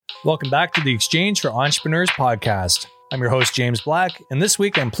Welcome back to the Exchange for Entrepreneurs podcast. I'm your host, James Black, and this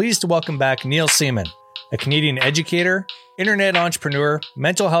week I'm pleased to welcome back Neil Seeman, a Canadian educator, internet entrepreneur,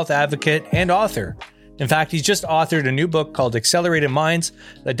 mental health advocate, and author. In fact, he's just authored a new book called Accelerated Minds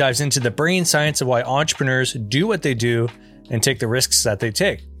that dives into the brain science of why entrepreneurs do what they do and take the risks that they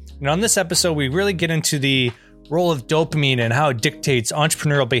take. And on this episode, we really get into the role of dopamine and how it dictates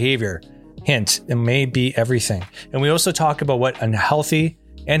entrepreneurial behavior. Hint, it may be everything. And we also talk about what unhealthy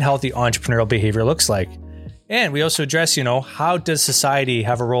and healthy entrepreneurial behavior looks like. And we also address, how does society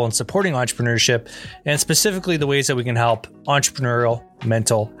have a role in supporting entrepreneurship and specifically the ways that we can help entrepreneurial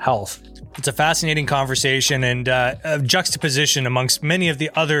mental health. It's a fascinating conversation and a juxtaposition amongst many of the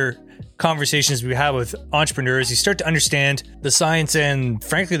other conversations we have with entrepreneurs. You start to understand the science and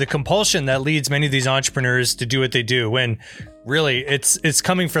frankly, the compulsion that leads many of these entrepreneurs to do what they do when really it's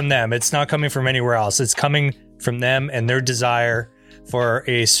coming from them. It's not coming from anywhere else. It's coming from them and their desire for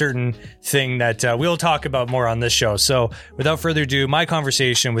a certain thing that we'll talk about more on this show. So without further ado, my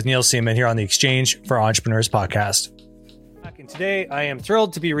conversation with Neil Seeman here on the Exchange for Entrepreneurs podcast. And today I am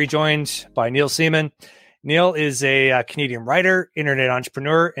thrilled to be rejoined by Neil Seeman. Neil is a Canadian writer, internet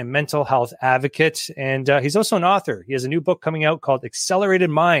entrepreneur, and mental health advocate. And he's also an author. He has a new book coming out called Accelerated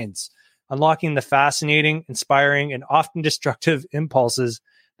Minds, Unlocking the Fascinating, Inspiring, and Often Destructive Impulses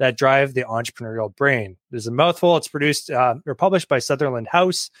that Drive the Entrepreneurial Brain. There's a mouthful. It's produced or published by Sutherland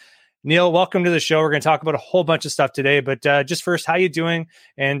House. Neil, welcome to the show. We're going to talk about a whole bunch of stuff today, but just first, how you doing?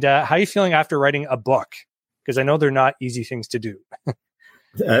 And how you feeling after writing a book? Because I know they're not easy things to do.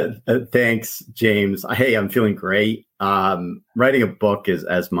 Thanks, James. Hey, I'm feeling great. Writing a book is,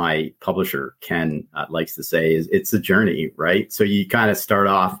 as my publisher, Ken, likes to say, it's a journey, right? So you kind of start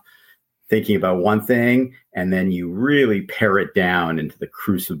off thinking about one thing, and then you really pare it down into the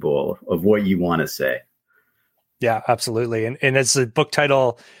crucible of what you want to say. Yeah, absolutely. And as the book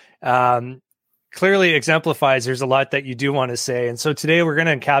title clearly exemplifies, there's a lot that you do want to say. And so today we're going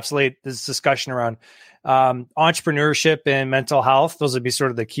to encapsulate this discussion around entrepreneurship and mental health. Those would be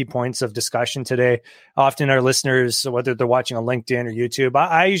sort of the key points of discussion today. Often our listeners, whether they're watching on LinkedIn or YouTube,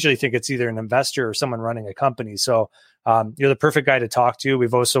 I usually think it's either an investor or someone running a company. So you're the perfect guy to talk to.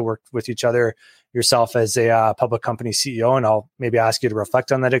 We've also worked with each other, yourself as a public company CEO, and I'll maybe ask you to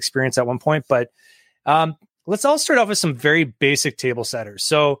reflect on that experience at one point. But let's all start off with some very basic table setters.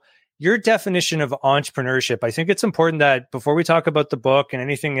 So your definition of entrepreneurship, I think it's important that before we talk about the book and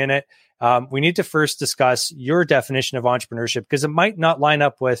anything in it, we need to first discuss your definition of entrepreneurship, because it might not line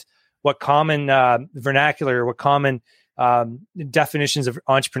up with what common vernacular, what common definitions of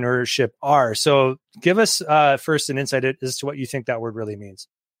entrepreneurship are. So give us first an insight as to what you think that word really means.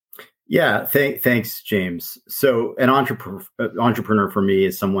 Yeah, thanks, James. So an entrepreneur for me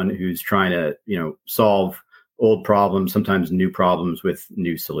is someone who's trying to, solve old problems, sometimes new problems with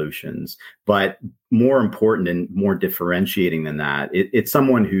new solutions. But more important and more differentiating than that, it's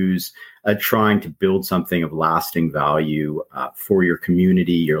someone who's trying to build something of lasting value for your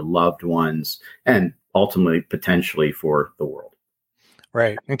community, your loved ones, and ultimately potentially for the world.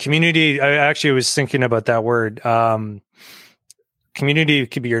 Right. And community, I actually was thinking about that word. Community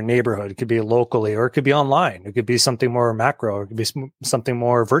could be your neighborhood, it could be locally, or it could be online. It could be something more macro, or it could be something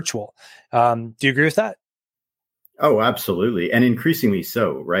more virtual. Do you agree with that? Oh, absolutely. And increasingly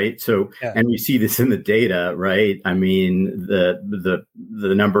so, right? So, yeah. And you see this in the data, right? I mean, the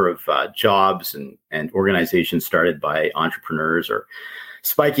number of jobs and organizations started by entrepreneurs are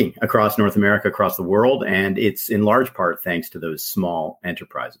spiking across North America, across the world. And it's in large part thanks to those small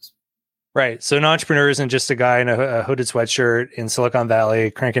enterprises. Right. So an entrepreneur isn't just a guy in a hooded sweatshirt in Silicon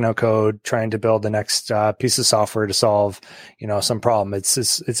Valley cranking out code, trying to build the next piece of software to solve, some problem.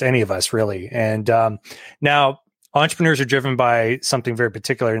 It's any of us, really. And now, entrepreneurs are driven by something very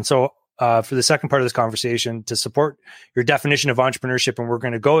particular. And so for the second part of this conversation, to support your definition of entrepreneurship, and we're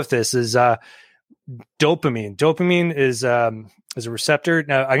going to go with this, is dopamine. Dopamine is a receptor.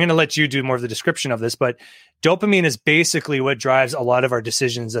 Now, I'm going to let you do more of the description of this, but dopamine is basically what drives a lot of our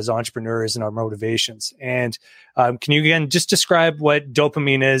decisions as entrepreneurs and our motivations. And can you, again, just describe what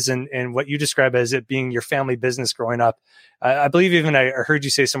dopamine is and what you describe as it being your family business growing up? I believe even I heard you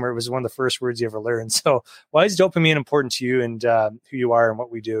say somewhere it was one of the first words you ever learned. So why is dopamine important to you and who you are and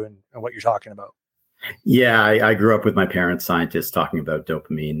what we do and what you're talking about? Yeah, I grew up with my parents, scientists, talking about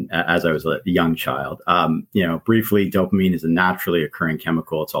dopamine as I was a young child. Briefly, dopamine is a naturally occurring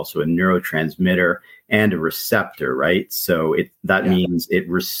chemical. It's also a neurotransmitter, and a receptor, right? So that means it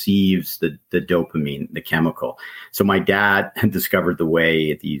receives the dopamine, the chemical. So my dad discovered the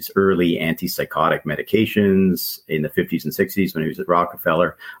way these early antipsychotic medications in the 50s and 60s when he was at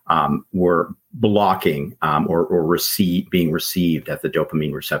Rockefeller were blocking or being received at the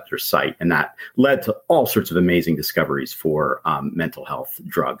dopamine receptor site. And that led to all sorts of amazing discoveries for mental health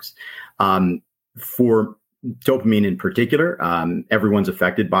drugs. For dopamine in particular, everyone's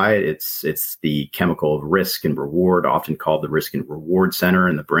affected by it. It's the chemical of risk and reward, often called the risk and reward center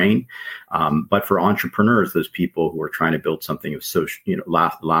in the brain. But for entrepreneurs, those people who are trying to build something of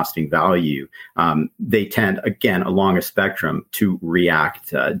lasting value, they tend, again, along a spectrum, to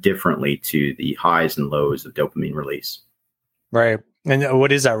react differently to the highs and lows of dopamine release. Right. And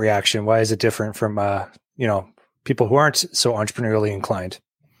what is that reaction? Why is it different from people who aren't so entrepreneurially inclined?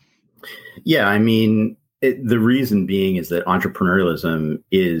 Yeah, I mean, the reason being is that entrepreneurialism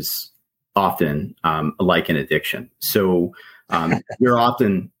is often like an addiction. So you're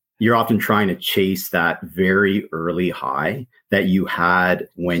often trying to chase that very early high that you had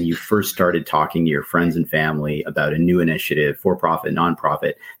when you first started talking to your friends and family about a new initiative, for-profit,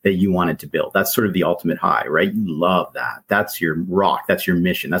 nonprofit, that you wanted to build. That's sort of the ultimate high, right? You love that. That's your rock. That's your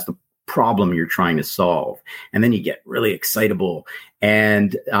mission. That's the problem you're trying to solve. And then you get really excitable,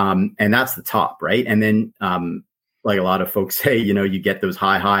 and that's the top, right? And then like a lot of folks say, you get those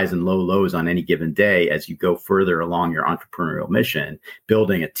high highs and low lows on any given day as you go further along your entrepreneurial mission,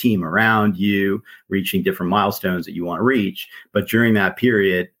 building a team around you, reaching different milestones that you want to reach. But during that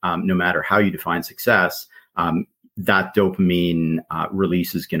period, no matter how you define success, that dopamine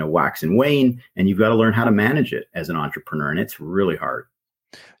release is going to wax and wane, and you've got to learn how to manage it as an entrepreneur. And it's really hard.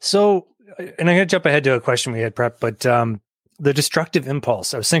 So, and I'm going to jump ahead to a question we had prepped, but the destructive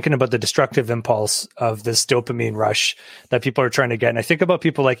impulse, I was thinking about the destructive impulse of this dopamine rush that people are trying to get. And I think about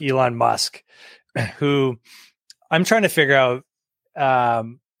people like Elon Musk, who I'm trying to figure out, are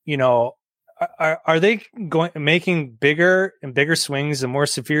they making bigger and bigger swings and more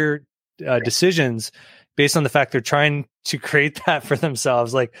severe decisions based on the fact they're trying to create that for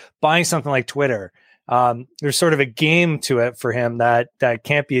themselves, like buying something like Twitter? There's sort of a game to it for him that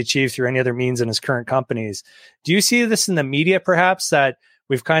can't be achieved through any other means in his current companies. Do you see this in the media, perhaps, that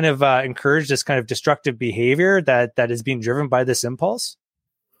we've kind of encouraged this kind of destructive behavior that is being driven by this impulse?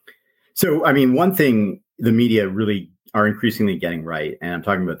 So, I mean, one thing the media really are increasingly getting right, and I'm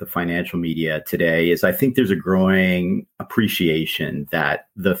talking about the financial media today, is I think there's a growing appreciation that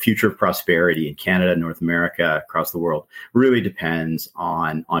the future of prosperity in Canada, North America, across the world really depends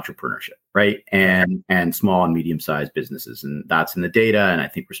on entrepreneurship, right? And small and medium-sized businesses. And that's in the data. And I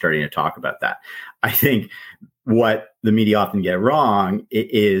think we're starting to talk about that. I think what the media often get wrong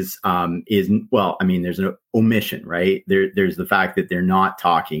is well, I mean, there's an omission, right? There's the fact that they're not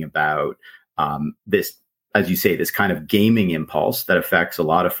talking about this, as you say, this kind of gaming impulse that affects a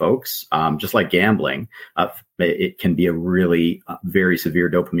lot of folks, just like gambling. It can be a really very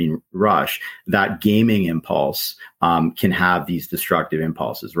severe dopamine rush. That gaming impulse can have these destructive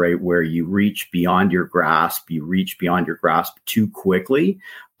impulses, right? Where you reach beyond your grasp, too quickly.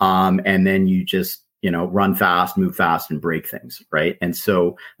 And then you just, run fast, move fast, and break things, right? And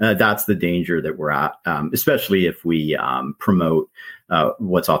so that's the danger that we're at, especially if we promote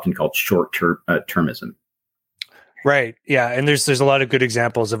what's often called short-termism. Right. Yeah. And there's a lot of good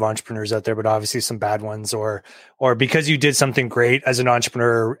examples of entrepreneurs out there, but obviously some bad ones, or because you did something great as an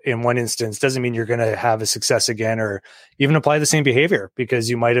entrepreneur in one instance doesn't mean you're going to have a success again, or even apply the same behavior, because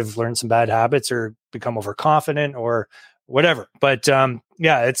you might have learned some bad habits or become overconfident or whatever. But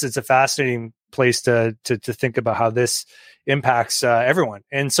it's a fascinating place to think about how this impacts everyone.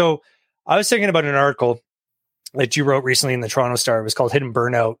 And so I was thinking about an article that you wrote recently in the Toronto Star. It was called Hidden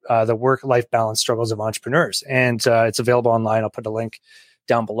Burnout, the Work-Life Balance Struggles of Entrepreneurs. And it's available online. I'll put a link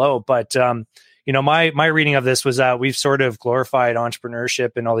down below. But, my reading of this was that we've sort of glorified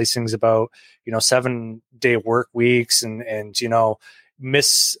entrepreneurship and all these things about, 7-day work weeks and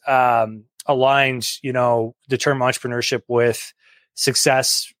misaligned, the term entrepreneurship with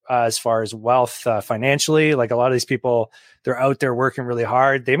success as far as wealth financially. Like a lot of these people, they're out there working really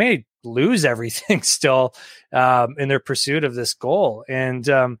hard. They may lose everything still in their pursuit of this goal. And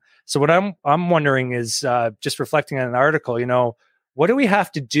so what I'm wondering is just reflecting on an article, what do we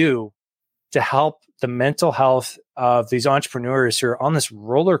have to do to help the mental health of these entrepreneurs who are on this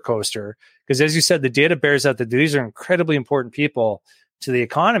roller coaster? Because as you said, the data bears out that these are incredibly important people to the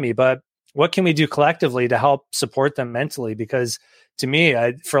economy, but what can we do collectively to help support them mentally? Because to me,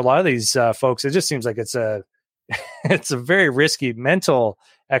 for a lot of these folks, it just seems like it's a very risky mental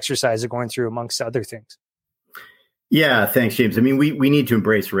exercise they're going through amongst other things. Yeah, thanks, James. I mean, we need to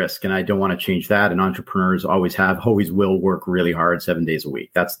embrace risk, and I don't want to change that. And entrepreneurs always will work really hard 7 days a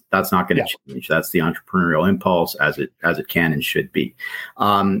week. That's not going to change. That's the entrepreneurial impulse as it can and should be.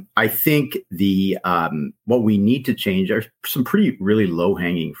 I think the what we need to change are some pretty really low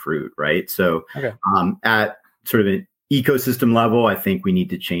hanging fruit, right? So at sort of an ecosystem level, I think we need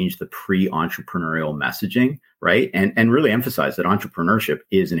to change the pre-entrepreneurial messaging, right? And really emphasize that entrepreneurship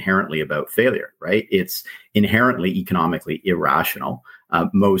is inherently about failure, right? It's inherently economically irrational.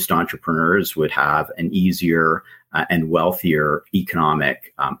 Most entrepreneurs would have an easier and wealthier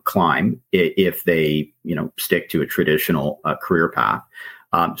economic climb if they, stick to a traditional career path.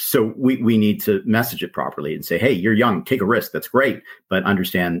 So we need to message it properly and say, hey, you're young, take a risk. That's great, but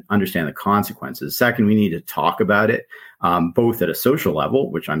understand the consequences. Second, we need to talk about it, both at a social level,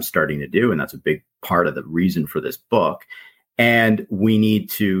 which I'm starting to do. And that's a big part of the reason for this book. And we need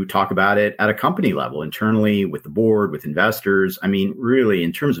to talk about it at a company level, internally, with the board, with investors. I mean, really,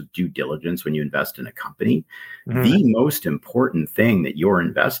 in terms of due diligence, when you invest in a company, the most important thing that you're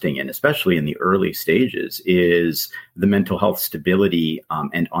investing in, especially in the early stages, is the mental health stability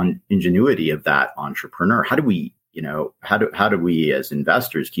and ingenuity of that entrepreneur. How do we, how do we as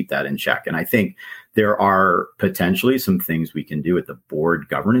investors keep that in check? And I think there are potentially some things we can do at the board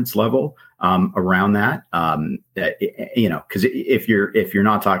governance level around that. Because if you're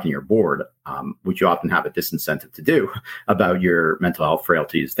not talking to your board, which you often have a disincentive to do about your mental health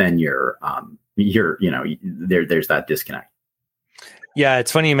frailties, then there's that disconnect. Yeah,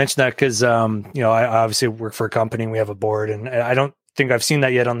 it's funny you mentioned that because I obviously work for a company and we have a board, and I don't think I've seen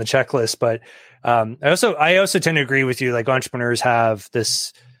that yet on the checklist. But I also tend to agree with you. Like, entrepreneurs have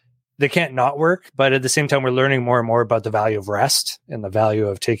this. They can't not work, but at the same time, we're learning more and more about the value of rest and the value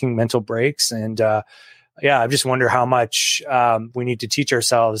of taking mental breaks. And I just wonder how much we need to teach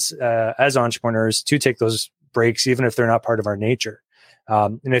ourselves as entrepreneurs to take those breaks, even if they're not part of our nature.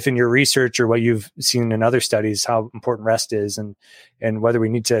 And if in your research or what you've seen in other studies, how important rest is, and whether we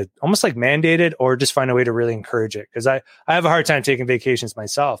need to almost like mandate it or just find a way to really encourage it. Because I have a hard time taking vacations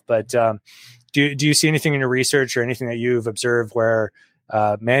myself, but do you see anything in your research or anything that you've observed where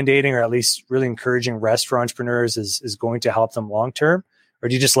mandating or at least really encouraging rest for entrepreneurs is going to help them long term, or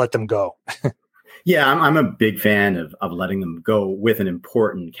do you just let them go? Yeah, I'm a big fan of letting them go with an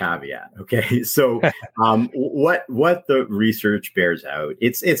important caveat. Okay, so what the research bears out,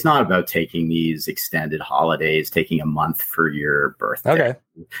 it's not about taking these extended holidays, taking a month for your birthday,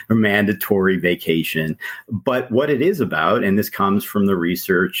 or mandatory vacation. But what it is about, and this comes from the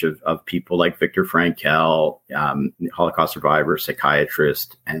research of people like Viktor Frankl, Holocaust survivor,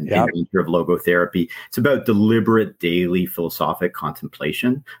 psychiatrist, and inventor of logotherapy. It's about deliberate daily philosophic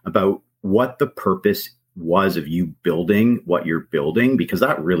contemplation about what the purpose was of you building what you're building, because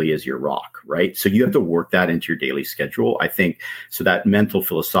that really is your rock, right? So you have to work that into your daily schedule, I think. So that mental,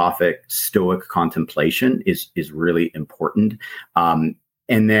 philosophic, stoic contemplation is really important. And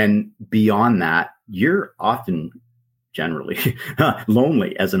then beyond that, you're often generally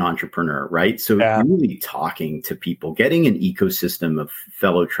lonely as an entrepreneur, right? So really talking to people, getting an ecosystem of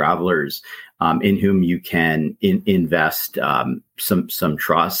fellow travelers in whom you can invest some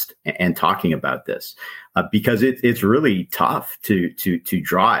trust, and talking about this because it's really tough to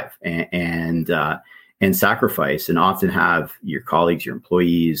drive and sacrifice, and often have your colleagues, your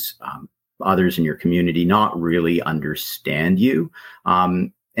employees, others in your community not really understand you.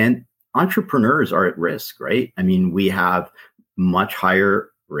 And entrepreneurs are at risk, right? I mean, we have much higher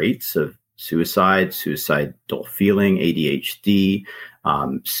rates of suicidal feeling, ADHD,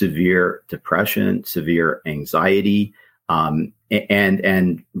 severe depression, severe anxiety,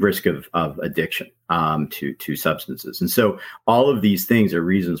 and risk of addiction to substances. And so all of these things are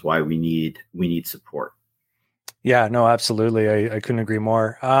reasons why we need support. Yeah, no, absolutely. I couldn't agree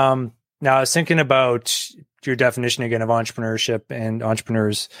more. Now I was thinking about your definition again of entrepreneurship and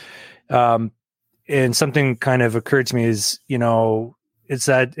entrepreneurs. And something kind of occurred to me is, is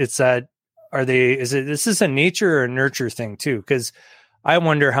this a nature or a nurture thing too? Because I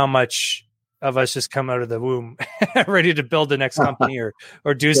wonder how much of us just come out of the womb ready to build the next company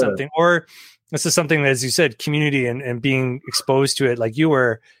or do something, or this is something that, as you said, community and being exposed to it, like you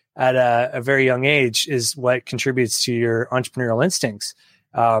were at a very young age, is what contributes to your entrepreneurial instincts.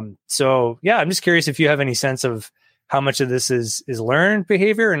 So yeah, I'm just curious if you have any sense of how much of this is learned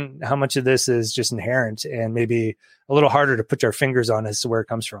behavior and how much of this is just inherent and maybe a little harder to put our fingers on as to where it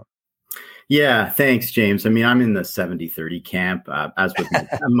comes from. Yeah, thanks, James. I mean, I'm in the 70-30 camp, as with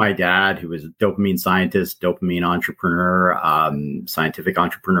my dad, who was a dopamine scientist, dopamine entrepreneur, scientific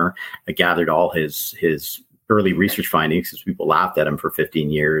entrepreneur. I gathered all his early research findings, because people laughed at him for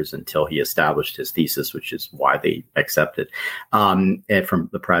 15 years until he established his thesis, which is why they accepted from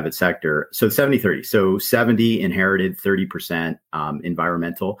the private sector. So 70-30. So 70 inherited, 30%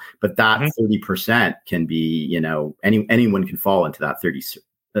 environmental, but that 30% can be, anyone can fall into that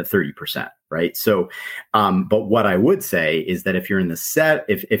 30%, right? So, but what I would say is that if you're in the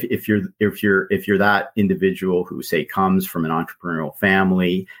if you're that individual who, say, comes from an entrepreneurial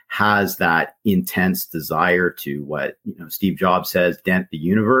family, has that intense desire to, what Steve Jobs says, dent the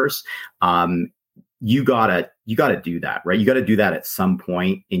universe, you gotta do that, right? You got to do that at some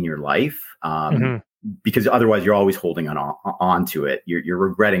point in your life. Because otherwise you're always holding on to it. You're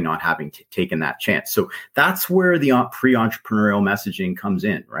regretting not having taken that chance. So that's where the pre-entrepreneurial messaging comes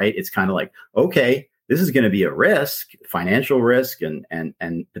in, right? It's kind of like, okay, this is going to be a risk, financial risk, and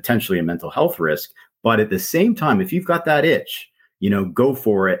potentially a mental health risk. But at the same time, if you've got that itch, go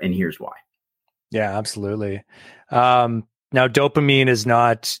for it. And here's why. Yeah, absolutely. Now, dopamine is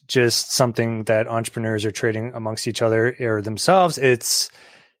not just something that entrepreneurs are trading amongst each other or themselves. It's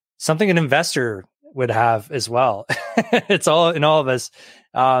something an investor would have as well. It's all in all of us.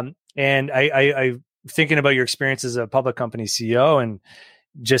 And I thinking about your experience as a public company CEO and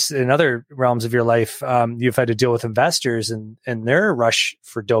just in other realms of your life, you've had to deal with investors and their rush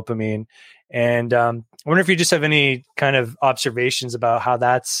for dopamine. And I wonder if you just have any kind of observations about how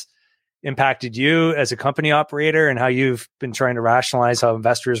that's impacted you as a company operator and how you've been trying to rationalize how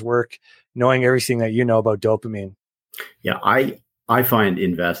investors work, knowing everything that you know about dopamine. Yeah, I find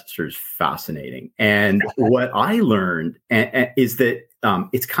investors fascinating. And what I learned is that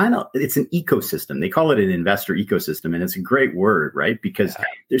it's an ecosystem. They call it an investor ecosystem. And it's a great word, right? Because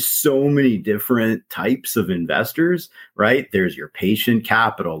there's so many different types of investors, right? There's your patient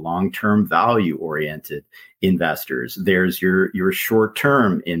capital, long-term value oriented investors. There's your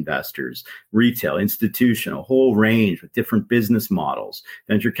short-term investors, retail, institutional, a whole range with different business models,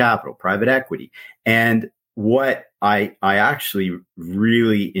 venture capital, private equity. And what I actually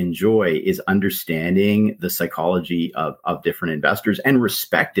really enjoy is understanding the psychology of different investors and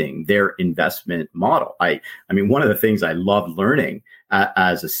respecting their investment model. I mean, one of the things I loved learning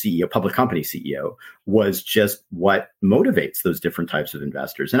as a CEO, public company CEO, was just what motivates those different types of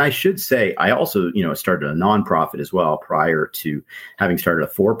investors. And I should say, I also, started a nonprofit as well prior to having started a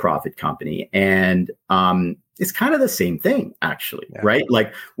for-profit company. And it's kind of the same thing, actually, right?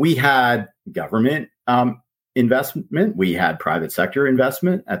 Like we had government investment, we had private sector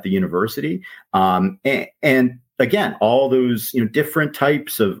investment at the university, and again, all those different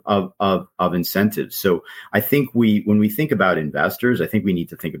types of incentives. So I think when we think about investors, I think we need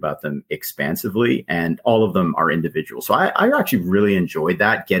to think about them expansively, and all of them are individual. So I actually really enjoyed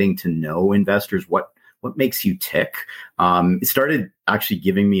that, getting to know investors, what makes you tick. It started actually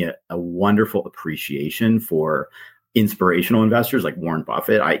giving me a wonderful appreciation for inspirational investors like Warren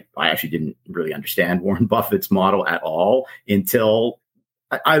Buffett. I actually didn't really understand Warren Buffett's model at all until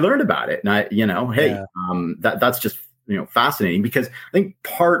I learned about it. And that's just fascinating, because I think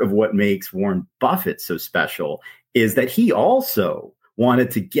part of what makes Warren Buffett so special is that he also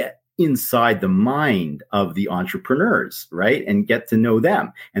wanted to get inside the mind of the entrepreneurs, right? And get to know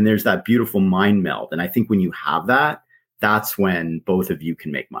them. And there's that beautiful mind meld. And I think when you have that, that's when both of you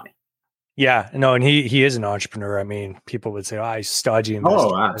can make money. Yeah, no, and he is an entrepreneur. I mean, people would say, "Oh, he's stodgy investor."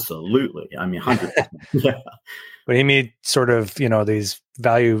 Oh, absolutely. I mean, 100%. Yeah. But he made sort of, these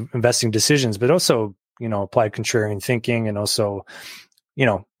value investing decisions, but also, applied contrarian thinking. And also,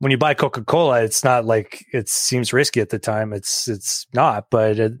 when you buy Coca-Cola, it's not like it seems risky at the time. It's not,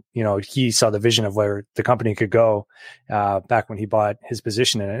 but he saw the vision of where the company could go back when he bought his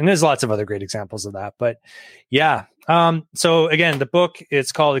position in it. And there's lots of other great examples of that. But yeah. So again, the book,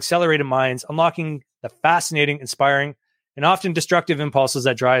 it's called Accelerated Minds, Unlocking the Fascinating, Inspiring, and Often Destructive Impulses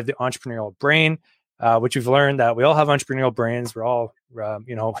That Drive the Entrepreneurial Brain, which we've learned that we all have entrepreneurial brains. We're all,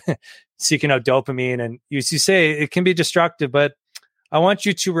 seeking out dopamine. And you say it can be destructive, but I want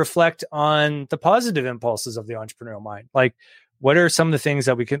you to reflect on the positive impulses of the entrepreneurial mind. Like, what are some of the things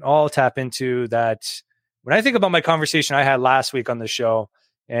that we can all tap into that, when I think about my conversation I had last week on the show,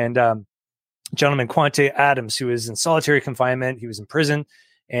 and gentleman Quante Adams, who is in solitary confinement, he was in prison,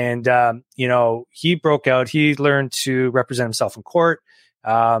 and he broke out. He learned to represent himself in court,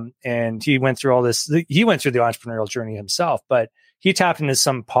 and he went through all this. He went through the entrepreneurial journey himself, but he tapped into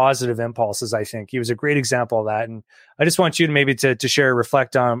some positive impulses. I think he was a great example of that. And I just want you to maybe to share,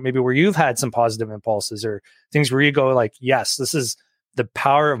 reflect on maybe where you've had some positive impulses or things where you go like, yes, this is the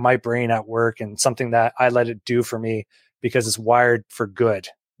power of my brain at work and something that I let it do for me because it's wired for good.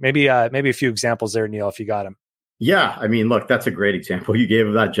 Maybe a few examples there, Neil, if you got them. Yeah, I mean, look, that's a great example you gave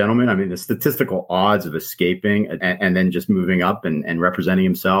of that gentleman. I mean, the statistical odds of escaping and then just moving up and representing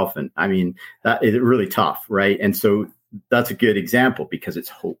himself. And I mean, that is really tough, right? And so that's a good example because it's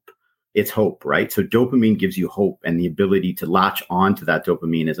hope. It's hope, right? So dopamine gives you hope and the ability to latch on to that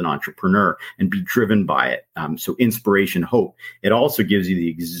dopamine as an entrepreneur and be driven by it. So inspiration, hope. It also gives you the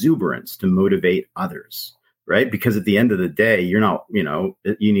exuberance to motivate others. Right? Because at the end of the day, you're not,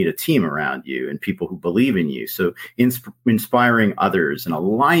 you need a team around you and people who believe in you. So inspiring others and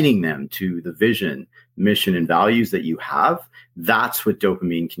aligning them to the vision, mission, and values that you have, that's what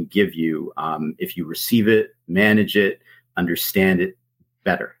dopamine can give you if you receive it, manage it, understand it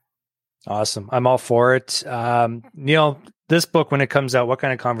better. Awesome. I'm all for it. Neil, this book, when it comes out, what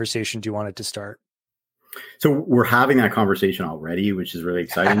kind of conversation do you want it to start? So we're having that conversation already, which is really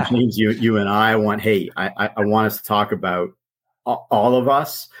exciting. James, you and I want us to talk about all of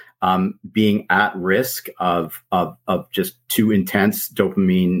us being at risk of just too intense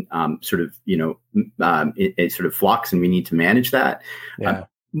dopamine it sort of flux, and we need to manage that. Yeah.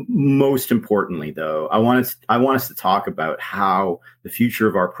 Most importantly, though, I want us to talk about how the future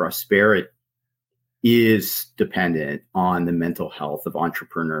of our prosperity is dependent on the mental health of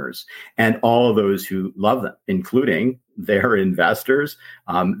entrepreneurs and all of those who love them, including their investors,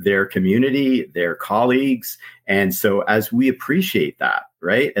 their community, their colleagues. And so as we appreciate that,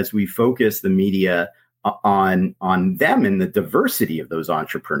 right, as we focus the media on them and the diversity of those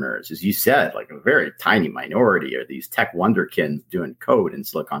entrepreneurs, as you said, like a very tiny minority are these tech wonderkins doing code in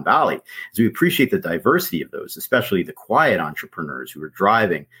Silicon Valley. As we appreciate the diversity of those, especially the quiet entrepreneurs who are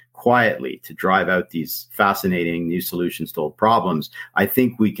driving quietly to drive out these fascinating new solutions to old problems, I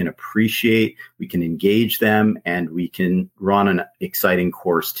think we can engage them, and we can run an exciting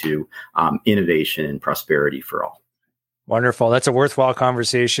course to innovation and prosperity for all. Wonderful. That's a worthwhile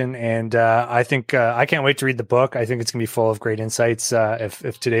conversation. And I think I can't wait to read the book. I think it's going to be full of great insights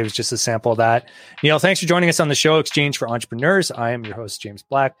if today was just a sample of that. Neil, thanks for joining us on the show, Exchange for Entrepreneurs. I am your host, James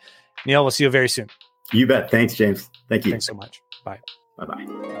Black. Neil, we'll see you very soon. You bet. Thanks, James. Thank you. Thanks so much. Bye. Bye-bye.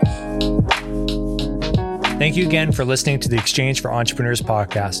 Thank you again for listening to the Exchange for Entrepreneurs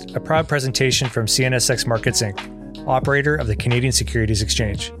podcast, a proud presentation from CNSX Markets Inc., operator of the Canadian Securities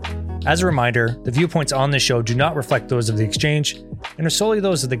Exchange. As a reminder, the viewpoints on this show do not reflect those of the exchange and are solely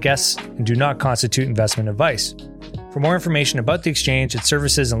those of the guests and do not constitute investment advice. For more information about the exchange, its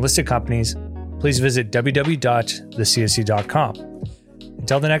services, and listed companies, please visit www.thecse.com.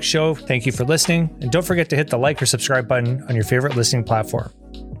 Until the next show, thank you for listening, and don't forget to hit the like or subscribe button on your favorite listening platform.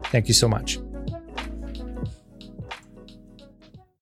 Thank you so much.